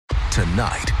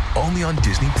tonight, only on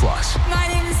Disney+. My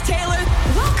name is Taylor.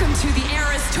 Welcome to the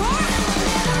Eras Tour.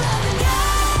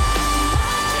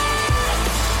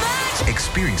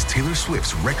 Experience Taylor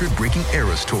Swift's record-breaking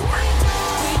Eras Tour.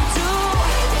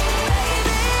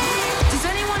 Does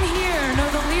anyone here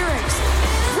know the lyrics?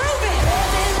 Prove it!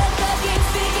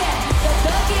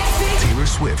 Taylor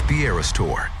Swift The Eras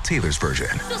Tour, Taylor's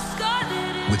version,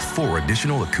 with 4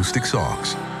 additional acoustic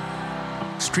songs.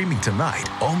 Streaming tonight,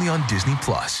 only on Disney+.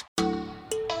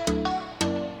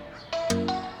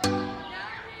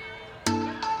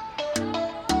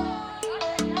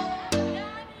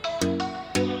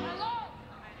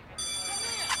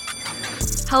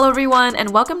 Hello everyone, and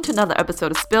welcome to another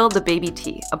episode of Spill the Baby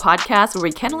Tea, a podcast where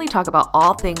we candidly talk about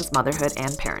all things motherhood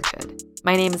and parenthood.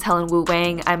 My name is Helen Wu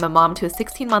Wang. I'm a mom to a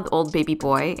 16-month-old baby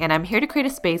boy, and I'm here to create a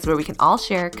space where we can all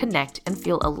share, connect, and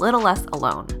feel a little less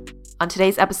alone. On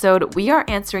today's episode, we are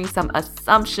answering some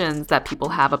assumptions that people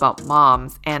have about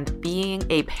moms and being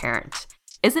a parent.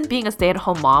 Isn't being a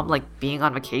stay-at-home mom like being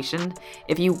on vacation?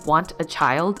 If you want a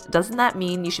child, doesn't that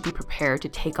mean you should be prepared to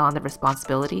take on the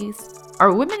responsibilities?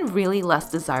 Are women really less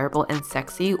desirable and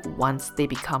sexy once they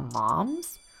become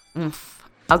moms?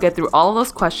 I'll get through all of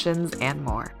those questions and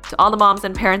more. To all the moms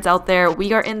and parents out there,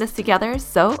 we are in this together,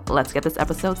 so let's get this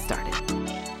episode started.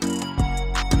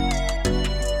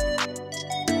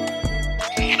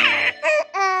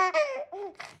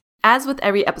 As with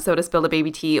every episode of Spill the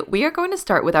Baby Tea, we are going to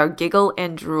start with our giggle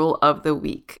and drool of the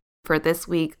week. For this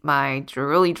week, my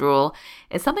drooly drool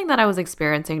is something that I was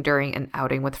experiencing during an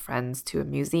outing with friends to a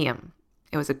museum.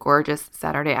 It was a gorgeous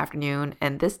Saturday afternoon,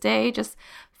 and this day just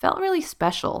felt really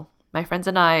special. My friends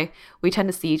and I, we tend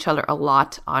to see each other a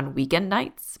lot on weekend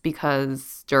nights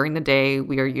because during the day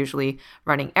we are usually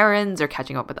running errands or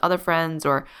catching up with other friends,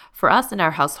 or for us in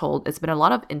our household, it's been a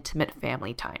lot of intimate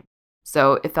family time.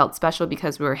 So it felt special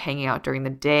because we were hanging out during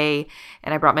the day,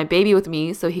 and I brought my baby with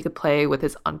me so he could play with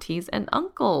his aunties and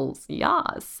uncles.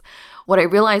 Yes. What I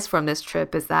realized from this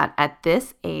trip is that at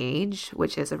this age,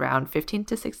 which is around 15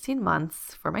 to 16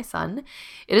 months for my son,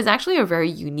 it is actually a very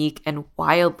unique and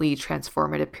wildly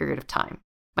transformative period of time.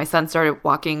 My son started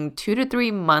walking 2 to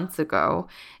 3 months ago,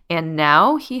 and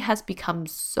now he has become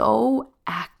so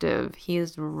active. He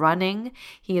is running.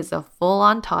 He is a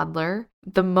full-on toddler.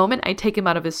 The moment I take him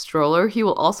out of his stroller, he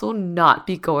will also not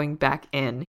be going back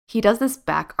in. He does this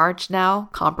back arch now,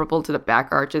 comparable to the back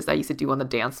arches I used to do on the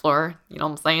dance floor. You know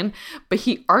what I'm saying? But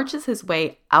he arches his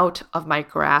way out of my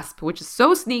grasp, which is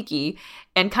so sneaky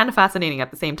and kind of fascinating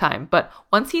at the same time. But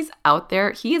once he's out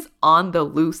there, he is on the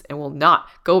loose and will not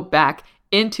go back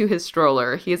into his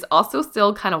stroller. He is also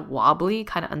still kind of wobbly,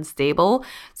 kind of unstable.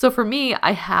 So for me,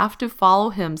 I have to follow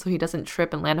him so he doesn't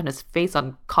trip and land on his face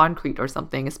on concrete or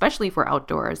something, especially for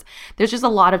outdoors. There's just a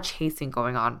lot of chasing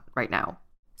going on right now.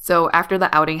 So after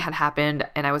the outing had happened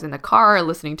and I was in the car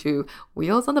listening to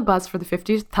Wheels on the Bus for the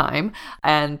 50th time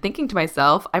and thinking to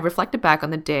myself, I reflected back on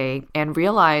the day and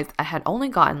realized I had only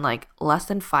gotten like less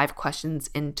than 5 questions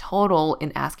in total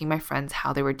in asking my friends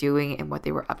how they were doing and what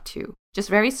they were up to. Just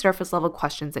very surface level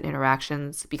questions and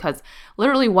interactions, because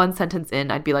literally one sentence in,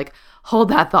 I'd be like, hold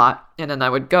that thought. And then I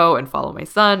would go and follow my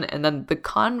son, and then the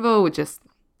convo would just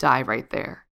die right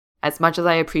there. As much as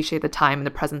I appreciate the time and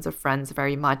the presence of friends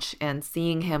very much and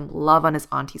seeing him love on his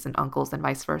aunties and uncles and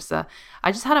vice versa,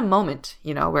 I just had a moment,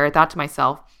 where I thought to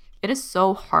myself, it is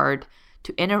so hard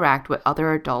to interact with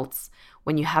other adults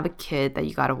when you have a kid that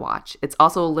you gotta watch. It's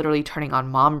also literally turning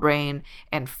on mom brain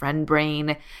and friend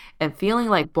brain and feeling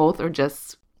like both are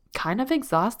just kind of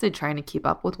exhausted trying to keep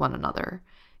up with one another.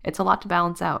 It's a lot to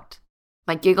balance out.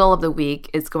 My giggle of the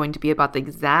week is going to be about the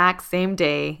exact same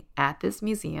day at this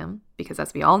museum, because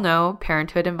as we all know,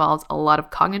 parenthood involves a lot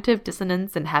of cognitive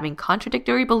dissonance and having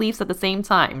contradictory beliefs at the same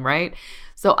time, right?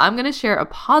 So I'm going to share a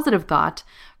positive thought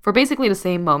for basically the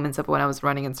same moments of when I was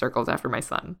running in circles after my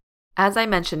son. As I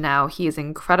mentioned now, he is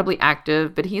incredibly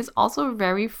active, but he is also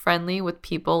very friendly with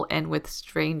people and with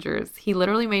strangers. He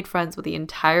literally made friends with the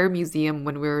entire museum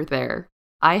when we were there.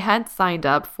 I had signed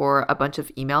up for a bunch of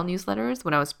email newsletters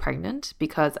when I was pregnant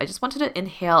because I just wanted to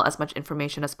inhale as much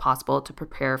information as possible to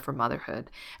prepare for motherhood.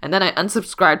 And then I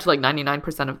unsubscribed to like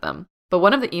 99% of them. But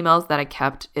one of the emails that I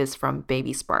kept is from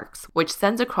Baby Sparks, which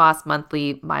sends across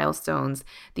monthly milestones,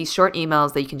 these short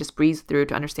emails that you can just breeze through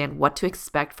to understand what to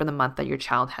expect for the month that your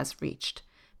child has reached.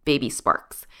 Baby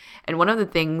Sparks. And one of the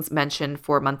things mentioned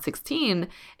for month 16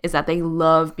 is that they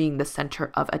love being the center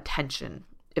of attention.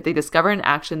 If they discover an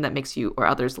action that makes you or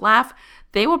others laugh,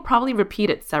 they will probably repeat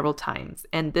it several times.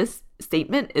 And this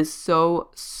statement is so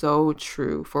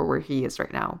true for where he is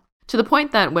right now. To the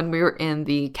point that when we were in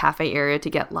the cafe area to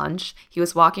get lunch, he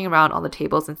was walking around all the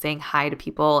tables and saying hi to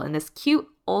people. And this cute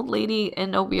old lady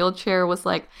in a wheelchair was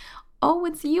like, "Oh,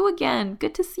 it's you again.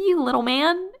 Good to see you, little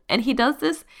man." And he does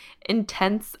this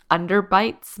intense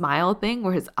underbite smile thing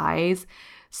where his eyes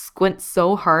squint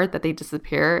so hard that they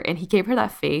disappear. And he gave her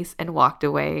that face and walked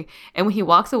away. And when he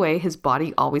walks away, his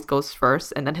body always goes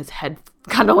first and then his head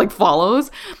kind of like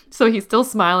follows. So he's still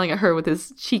smiling at her with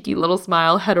his cheeky little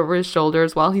smile, head over his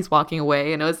shoulders while he's walking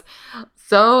away. And it was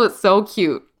so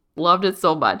cute. Loved it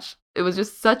so much. It was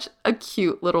just such a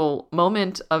cute little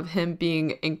moment of him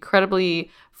being incredibly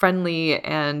friendly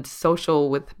and social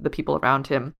with the people around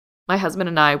him. My husband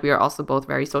and I, we are also both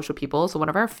very social people. So one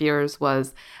of our fears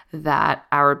was that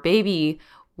our baby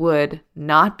would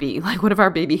not be like, what if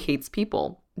our baby hates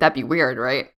people? That'd be weird,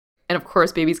 right? And of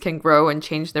course, babies can grow and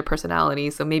change their personality.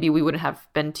 So maybe we wouldn't have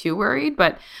been too worried.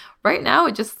 But right now,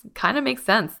 it just kind of makes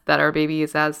sense that our baby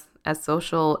is as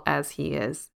social as he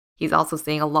is. He's also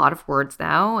saying a lot of words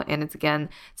now, and it's, again,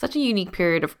 such a unique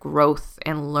period of growth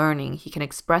and learning. He can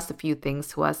express a few things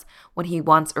to us when he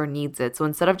wants or needs it. So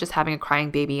instead of just having a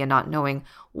crying baby and not knowing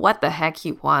what the heck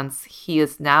he wants, he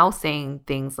is now saying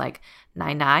things like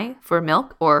nai nai for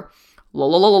milk or lo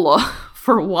lo lo lo lo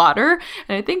for water.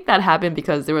 And I think that happened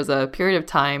because there was a period of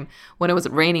time when it was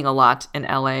raining a lot in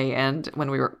LA, and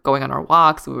when we were going on our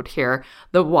walks, we would hear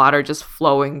the water just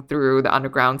flowing through the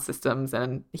underground systems,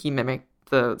 and he mimicked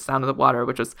the sound of the water,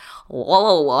 which was la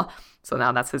la la. So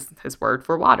now that's his word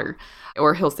for water.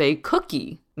 Or he'll say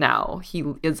cookie now. He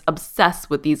is obsessed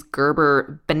with these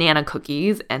Gerber banana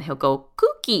cookies, and he'll go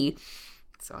cookie.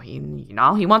 So he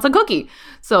wants a cookie.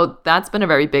 So that's been a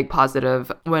very big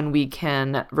positive when we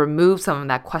can remove some of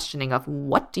that questioning of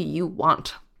what do you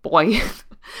want, boy?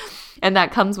 And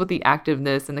that comes with the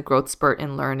activeness and the growth spurt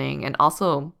in learning, and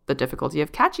also the difficulty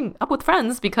of catching up with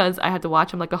friends because I had to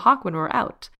watch him like a hawk when we were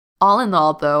out. All in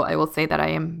all, though, I will say that I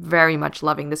am very much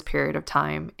loving this period of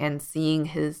time and seeing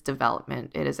his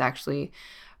development. It is actually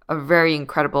a very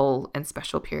incredible and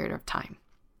special period of time.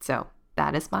 So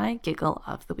that is my giggle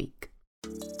of the week.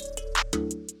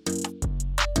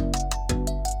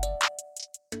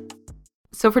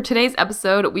 So for today's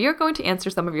episode, we are going to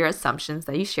answer some of your assumptions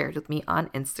that you shared with me on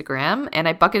Instagram, and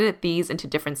I bucketed these into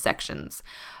different sections.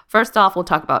 First off, we'll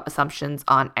talk about assumptions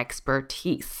on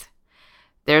expertise.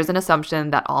 There's an assumption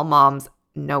that all moms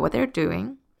know what they're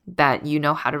doing, that you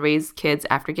know how to raise kids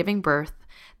after giving birth,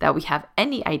 that we have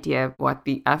any idea what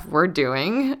the F we're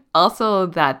doing. Also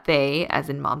that they, as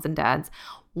in moms and dads,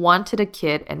 wanted a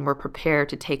kid and were prepared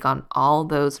to take on all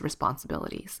those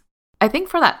responsibilities. I think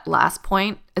for that last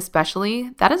point, especially,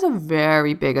 that is a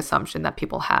very big assumption that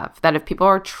people have, that if people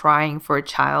are trying for a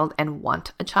child and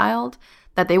want a child,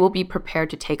 that they will be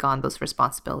prepared to take on those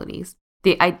responsibilities.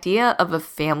 The idea of a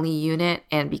family unit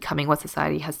and becoming what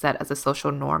society has set as a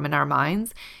social norm in our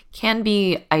minds can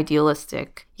be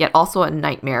idealistic, yet also a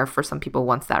nightmare for some people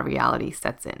once that reality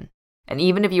sets in. And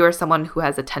even if you are someone who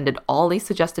has attended all these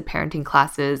suggested parenting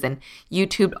classes and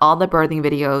YouTubed all the birthing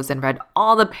videos and read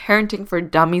all the Parenting for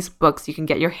Dummies books you can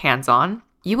get your hands on,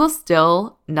 you will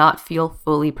still not feel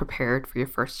fully prepared for your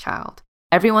first child.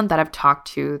 Everyone that I've talked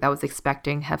to that was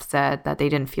expecting have said that they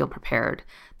didn't feel prepared,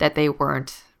 that they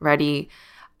weren't ready.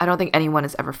 I don't think anyone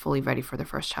is ever fully ready for their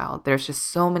first child. There's just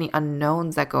so many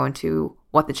unknowns that go into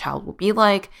what the child will be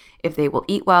like, if they will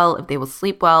eat well, if they will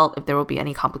sleep well, if there will be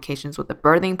any complications with the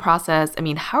birthing process. I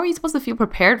mean, how are you supposed to feel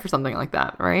prepared for something like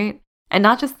that, right? And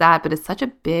not just that, but it's such a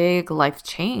big life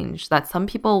change that some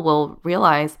people will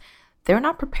realize they're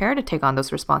not prepared to take on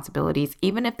those responsibilities,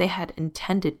 even if they had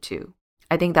intended to.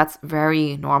 I think that's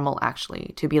very normal,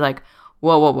 actually, to be like,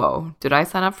 whoa, did I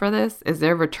sign up for this? Is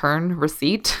there a return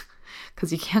receipt?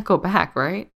 Because you can't go back,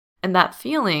 right? And that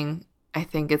feeling, I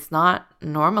think it's not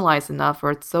normalized enough,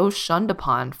 or it's so shunned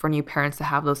upon for new parents to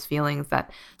have those feelings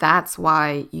that's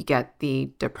why you get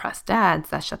the depressed dads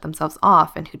that shut themselves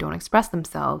off and who don't express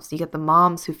themselves. You get the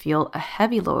moms who feel a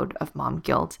heavy load of mom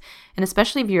guilt. And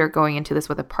especially if you're going into this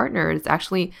with a partner, it's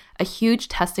actually a huge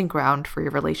testing ground for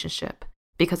your relationship.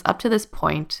 Because up to this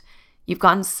point, you've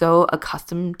gotten so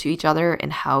accustomed to each other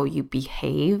and how you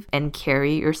behave and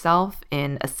carry yourself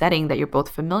in a setting that you're both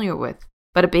familiar with.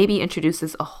 But a baby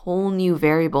introduces a whole new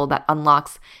variable that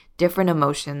unlocks different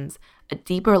emotions, a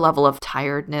deeper level of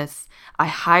tiredness, a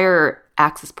higher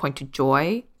access point to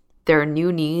joy. There are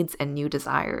new needs and new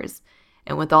desires.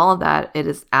 And with all of that, it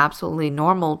is absolutely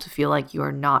normal to feel like you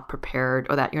are not prepared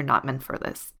or that you're not meant for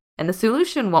this. And the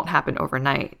solution won't happen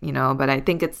overnight, but I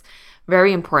think it's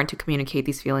very important to communicate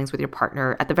these feelings with your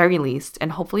partner at the very least,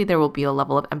 and hopefully there will be a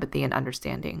level of empathy and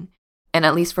understanding. And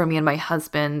at least for me and my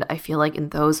husband, I feel like in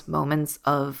those moments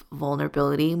of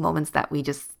vulnerability, moments that we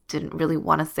just didn't really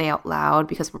want to say out loud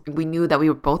because we knew that we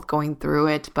were both going through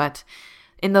it, but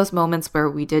In those moments where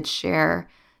we did share,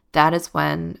 that is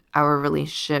when our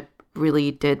relationship really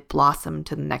did blossom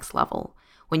to the next level,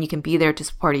 when you can be there to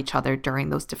support each other during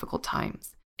those difficult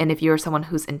times. And if you're someone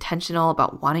who's intentional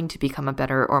about wanting to become a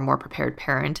better or more prepared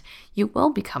parent, you will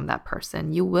become that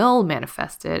person. You will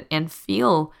manifest it and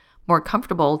feel more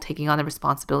comfortable taking on the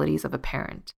responsibilities of a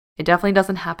parent. It definitely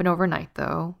doesn't happen overnight,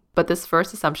 though. But this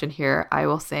first assumption here, I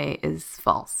will say, is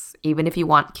false. Even if you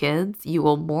want kids, you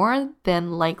will more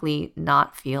than likely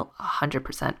not feel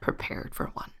 100% prepared for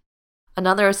one.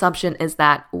 Another assumption is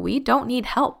that we don't need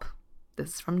help.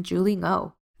 This is from Julie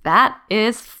Ngo. That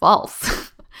is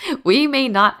false. We may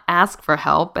not ask for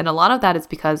help, and a lot of that is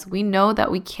because we know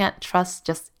that we can't trust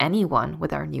just anyone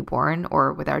with our newborn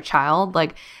or with our child.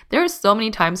 Like, there are so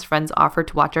many times friends offered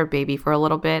to watch our baby for a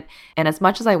little bit, and as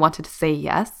much as I wanted to say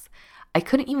yes, I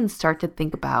couldn't even start to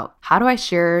think about how do I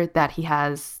share that he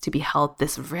has to be held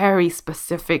this very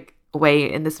specific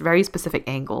way in this very specific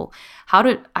angle. How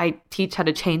do I teach how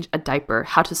to change a diaper,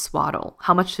 how to swaddle,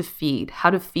 how much to feed, how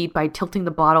to feed by tilting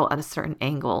the bottle at a certain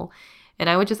angle. And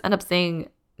I would just end up saying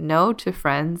no to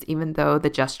friends, even though the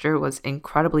gesture was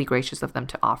incredibly gracious of them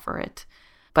to offer it.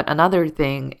 But another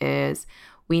thing is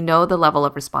we know the level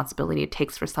of responsibility it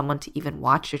takes for someone to even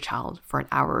watch your child for an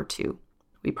hour or two.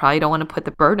 We probably don't want to put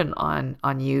the burden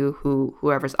on you,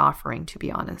 whoever's offering, to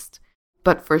be honest.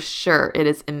 But for sure, it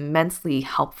is immensely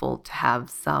helpful to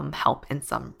have some help and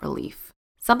some relief.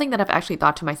 Something that I've actually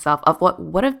thought to myself of what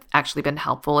would have actually been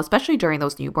helpful, especially during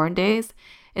those newborn days,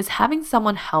 is having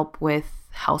someone help with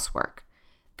housework.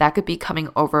 That could be coming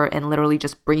over and literally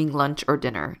just bringing lunch or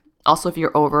dinner. Also, if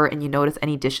you're over and you notice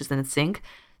any dishes in the sink,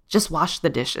 just wash the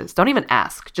dishes. Don't even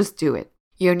ask, just do it.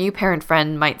 Your new parent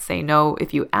friend might say no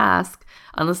if you ask,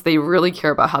 unless they really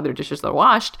care about how their dishes are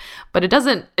washed, but it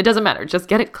doesn't matter. Just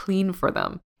get it clean for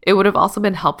them. It would have also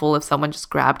been helpful if someone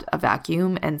just grabbed a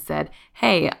vacuum and said,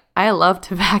 "Hey, I love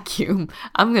to vacuum.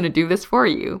 I'm going to do this for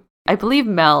you." I believe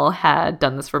Mel had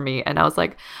done this for me, and I was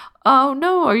like, "Oh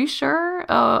no, are you sure?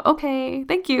 Okay,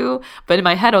 thank you." But in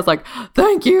my head, I was like,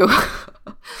 "Thank you."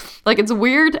 Like, it's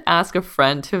weird to ask a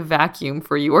friend to vacuum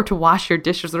for you or to wash your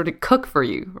dishes or to cook for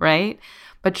you, right?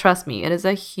 But trust me, it is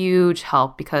a huge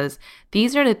help because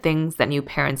these are the things that new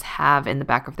parents have in the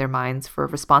back of their minds for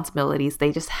responsibilities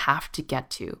they just have to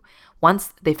get to.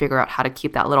 Once they figure out how to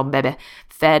keep that little baby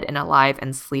fed and alive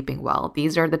and sleeping well,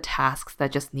 these are the tasks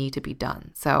that just need to be done.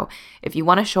 So if you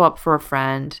want to show up for a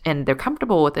friend and they're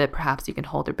comfortable with it, perhaps you can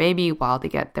hold their baby while they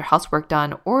get their housework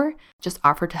done or just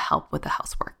offer to help with the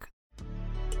housework.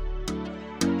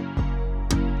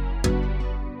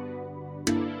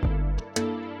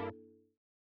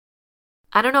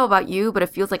 I don't know about you, but it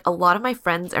feels like a lot of my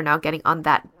friends are now getting on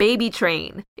that baby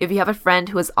train. If you have a friend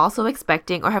who is also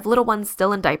expecting or have little ones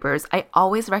still in diapers, I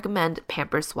always recommend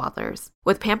Pampers Swaddlers.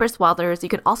 With Pampers Swaddlers, you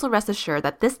can also rest assured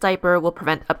that this diaper will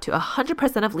prevent up to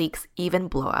 100% of leaks, even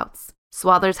blowouts.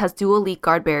 Swaddlers has dual leak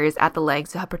guard barriers at the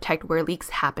legs to help protect where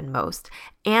leaks happen most.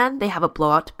 And they have a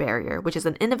blowout barrier, which is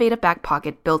an innovative back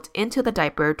pocket built into the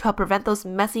diaper to help prevent those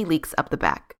messy leaks up the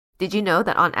back. Did you know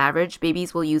that on average,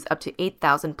 babies will use up to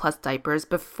 8,000 plus diapers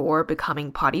before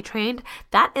becoming potty trained?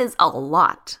 That is a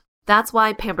lot. That's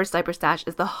why Pampers Diaper Stash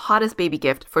is the hottest baby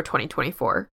gift for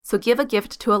 2024. So give a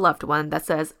gift to a loved one that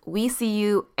says, "We see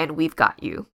you and we've got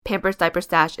you." Pampers Diaper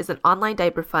Stash is an online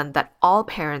diaper fund that all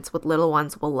parents with little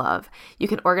ones will love. You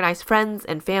can organize friends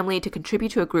and family to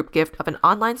contribute to a group gift of an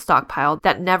online stockpile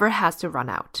that never has to run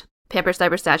out. Pampers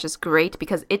Diaper Stash is great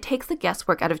because it takes the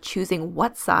guesswork out of choosing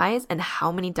what size and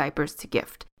how many diapers to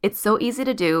gift. It's so easy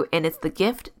to do, and it's the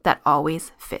gift that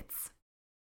always fits.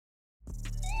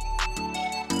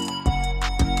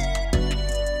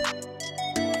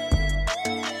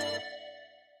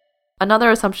 Another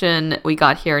assumption we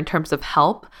got here in terms of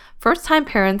help, first-time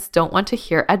parents don't want to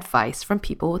hear advice from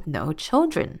people with no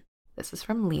children. This is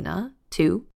from Lena,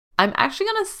 2. I'm actually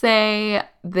going to say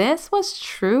this was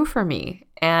true for me.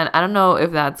 And I don't know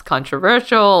if that's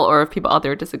controversial or if people out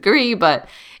there disagree, but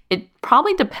it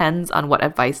probably depends on what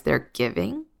advice they're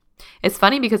giving. It's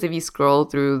funny because if you scroll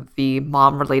through the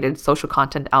mom-related social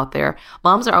content out there,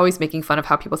 moms are always making fun of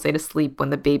how people say to sleep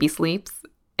when the baby sleeps.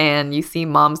 And you see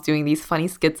moms doing these funny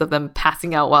skits of them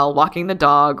passing out while walking the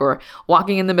dog or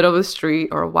walking in the middle of the street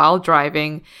or while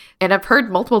driving. And I've heard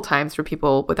multiple times for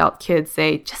people without kids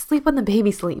say, just sleep when the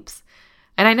baby sleeps.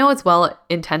 And I know it's well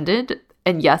intended.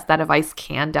 And yes, that advice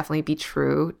can definitely be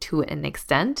true to an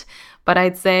extent. But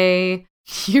I'd say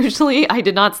usually I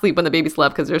did not sleep when the baby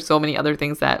slept because there's so many other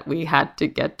things that we had to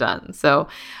get done. So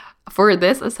for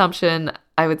this assumption,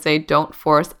 I would say don't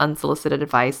force unsolicited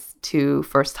advice to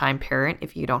first-time parent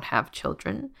if you don't have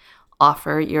children.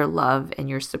 Offer your love and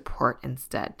your support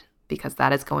instead. because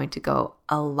that is going to go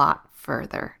a lot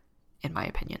further, in my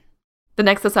opinion. The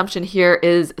next assumption here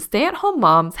is stay-at-home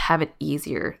moms have it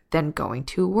easier than going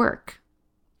to work.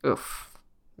 Oof.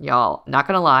 Y'all, not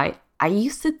gonna lie, I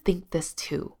used to think this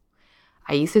too.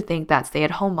 I used to think that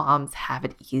stay-at-home moms have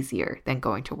it easier than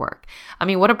going to work. I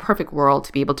mean, what a perfect world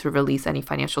to be able to release any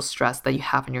financial stress that you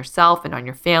have on yourself and on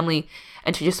your family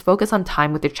and to just focus on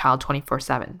time with your child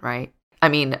 24/7, right? I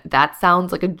mean, that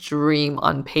sounds like a dream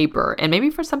on paper, and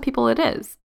maybe for some people it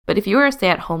is. But if you are a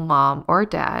stay-at-home mom or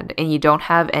dad and you don't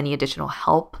have any additional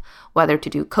help, whether to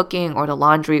do cooking or the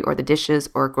laundry or the dishes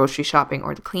or grocery shopping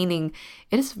or the cleaning,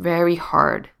 it is very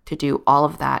hard to do all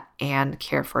of that and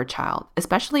care for a child,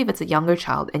 especially if it's a younger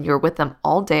child and you're with them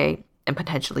all day and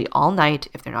potentially all night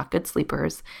if they're not good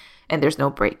sleepers and there's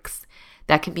no breaks.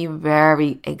 That can be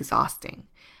very exhausting.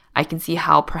 I can see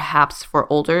how perhaps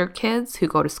for older kids who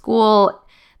go to school,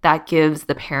 that gives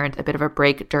the parent a bit of a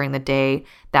break during the day.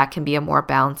 That can be a more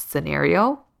balanced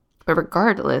scenario. But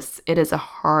regardless, it is a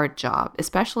hard job,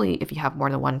 especially if you have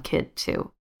more than one kid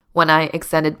too. When I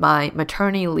extended my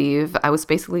maternity leave, I was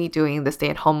basically doing the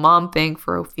stay-at-home mom thing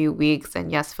for a few weeks.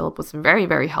 And yes, Philip was very,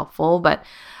 very helpful. But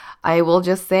I will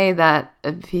just say that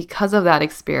because of that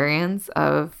experience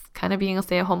of kind of being a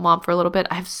stay-at-home mom for a little bit,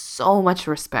 I have so much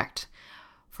respect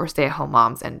for stay-at-home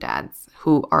moms and dads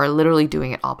who are literally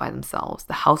doing it all by themselves,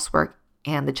 the housework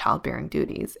and the childbearing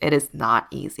duties. It is not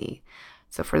easy.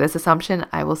 So for this assumption,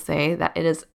 I will say that it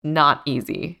is not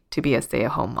easy to be a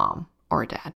stay-at-home mom or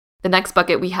dad. The next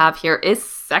bucket we have here is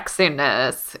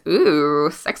sexiness. Ooh,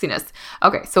 sexiness.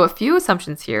 Okay, so a few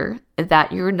assumptions here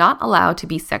that you're not allowed to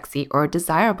be sexy or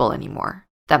desirable anymore,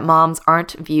 that moms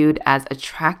aren't viewed as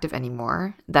attractive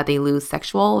anymore, that they lose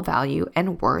sexual value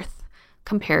and worth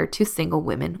compared to single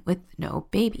women with no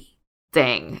baby.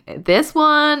 Dang, this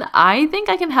one, I think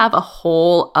I can have a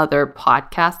whole other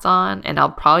podcast on, and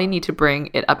I'll probably need to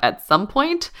bring it up at some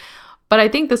point. But I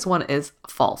think this one is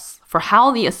false for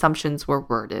how the assumptions were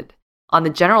worded. On the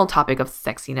general topic of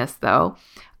sexiness, though,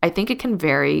 I think it can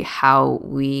vary how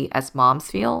we as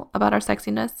moms feel about our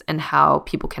sexiness and how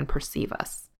people can perceive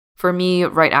us. For me,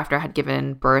 right after I had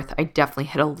given birth, I definitely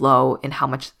hit a low in how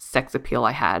much sex appeal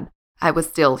I had. I was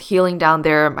still healing down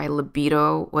there. My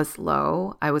libido was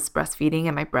low. I was breastfeeding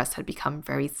and my breasts had become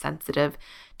very sensitive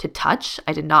to touch.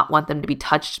 I did not want them to be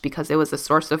touched because it was a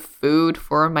source of food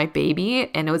for my baby.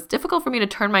 And it was difficult for me to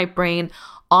turn my brain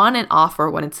on and off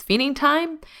for when it's feeding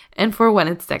time and for when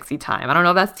it's sexy time. I don't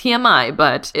know if that's TMI,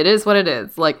 but it is what it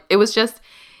is. Like, it was just,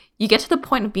 you get to the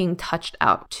point of being touched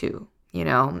out too, you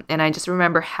know? And I just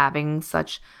remember having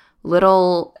such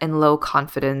little and low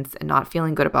confidence and not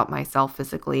feeling good about myself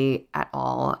physically at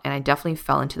all. And I definitely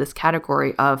fell into this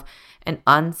category of an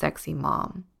unsexy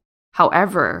mom.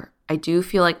 However, I do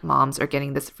feel like moms are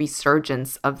getting this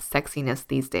resurgence of sexiness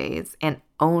these days and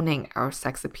owning our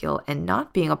sex appeal and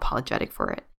not being apologetic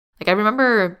for it. Like, I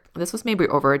remember this was maybe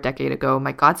over a decade ago.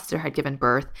 My godsister had given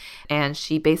birth and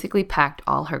she basically packed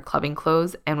all her clubbing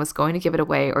clothes and was going to give it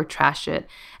away or trash it.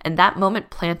 And that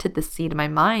moment planted the seed in my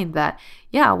mind that,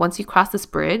 yeah, once you cross this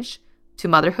bridge to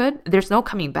motherhood, there's no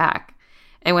coming back.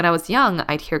 And when I was young,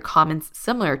 I'd hear comments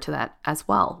similar to that as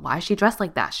well. Why is she dressed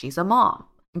like that? She's a mom.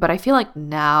 But I feel like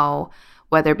now,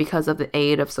 whether because of the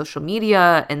aid of social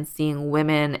media and seeing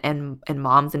women and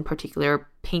moms in particular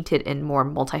painted in more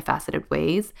multifaceted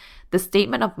ways, the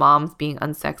statement of moms being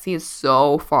unsexy is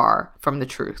so far from the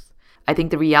truth. I think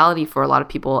the reality for a lot of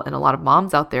people and a lot of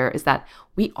moms out there is that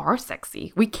we are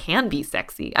sexy. We can be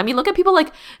sexy. I mean, look at people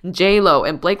like J-Lo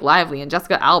and Blake Lively and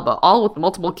Jessica Alba, all with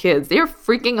multiple kids. They're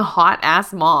freaking hot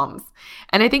ass moms.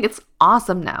 And I think it's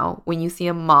awesome now when you see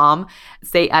a mom,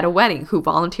 say at a wedding, who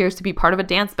volunteers to be part of a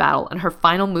dance battle and her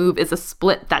final move is a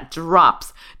split that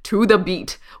drops to the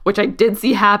beat, which I did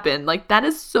see happen. Like, that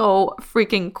is so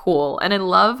freaking cool. And I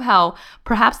love how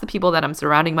perhaps the people that I'm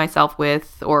surrounding myself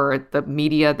with or the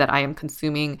media that I am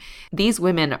consuming, these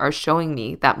women are showing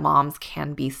me that moms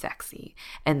can be sexy.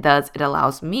 And thus it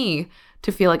allows me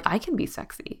to feel like I can be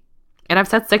sexy. And I've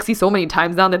said sexy so many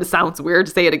times now that it sounds weird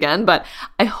to say it again, but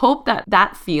I hope that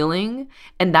that feeling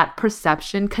and that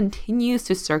perception continues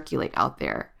to circulate out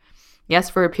there. Yes,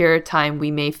 for a period of time, we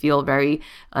may feel very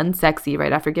unsexy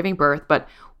right after giving birth, but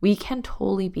we can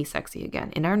totally be sexy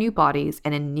again in our new bodies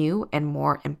and in new and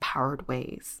more empowered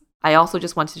ways. I also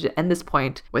just wanted to end this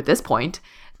point with this point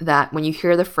that when you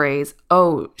hear the phrase,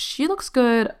 oh, she looks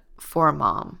good for a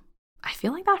mom, I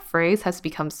feel like that phrase has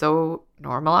become so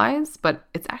normalized, but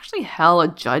it's actually hella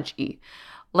judgy.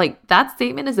 Like, that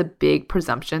statement is a big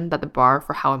presumption that the bar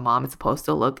for how a mom is supposed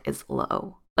to look is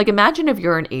low. Like, imagine if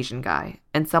you're an Asian guy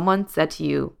and someone said to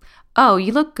you, oh,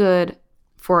 you look good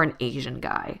for an Asian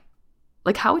guy.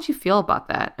 Like, how would you feel about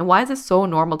that? And why is it so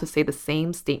normal to say the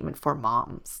same statement for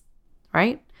moms,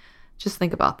 right? Just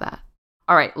think about that.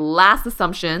 All right, last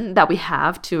assumption that we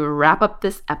have to wrap up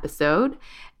this episode.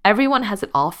 Everyone has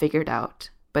it all figured out,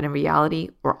 but in reality,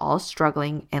 we're all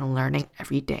struggling and learning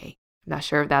every day. I'm not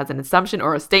sure if that's an assumption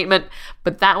or a statement,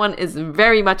 but that one is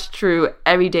very much true.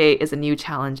 Every day is a new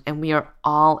challenge, and we are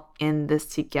all in this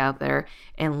together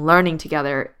and learning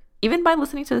together. Even by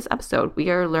listening to this episode, we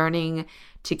are learning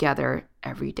together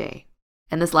every day.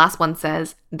 And this last one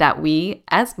says that we,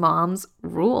 as moms,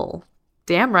 rule.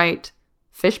 Damn right.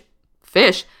 Fist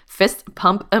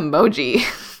pump emoji.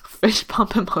 Fist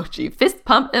pump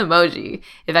emoji.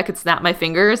 If I could snap my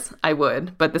fingers, I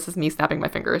would, but this is me snapping my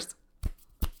fingers.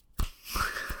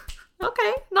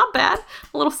 Okay, not bad.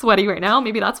 A little sweaty right now.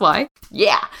 Maybe that's why.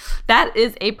 Yeah, that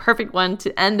is a perfect one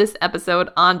to end this episode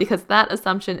on because that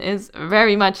assumption is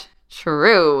very much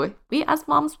true. We as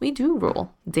moms, we do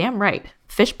rule. Damn right.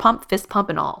 Fist pump,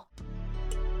 and all.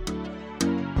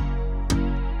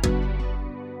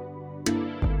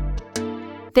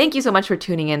 Thank you so much for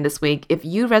tuning in this week. If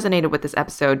you resonated with this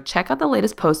episode, check out the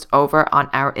latest post over on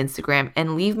our Instagram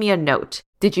and leave me a note.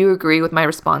 Did you agree with my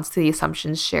response to the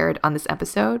assumptions shared on this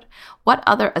episode? What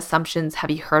other assumptions have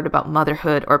you heard about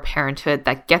motherhood or parenthood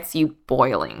that gets you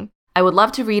boiling? I would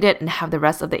love to read it and have the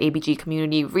rest of the ABG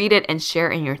community read it and share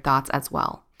in your thoughts as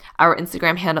well. Our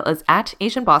Instagram handle is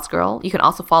 @AsianBossGirl. You can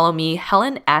also follow me,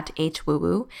 Helen,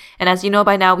 @HWooWoo. And as you know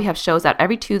by now, we have shows out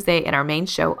every Tuesday and our main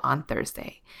show on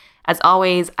Thursday. As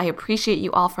always, I appreciate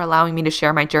you all for allowing me to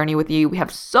share my journey with you. We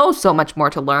have so much more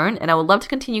to learn, and I would love to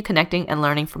continue connecting and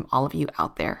learning from all of you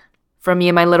out there. From me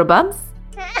and my little bubs,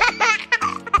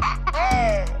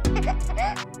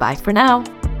 bye for now.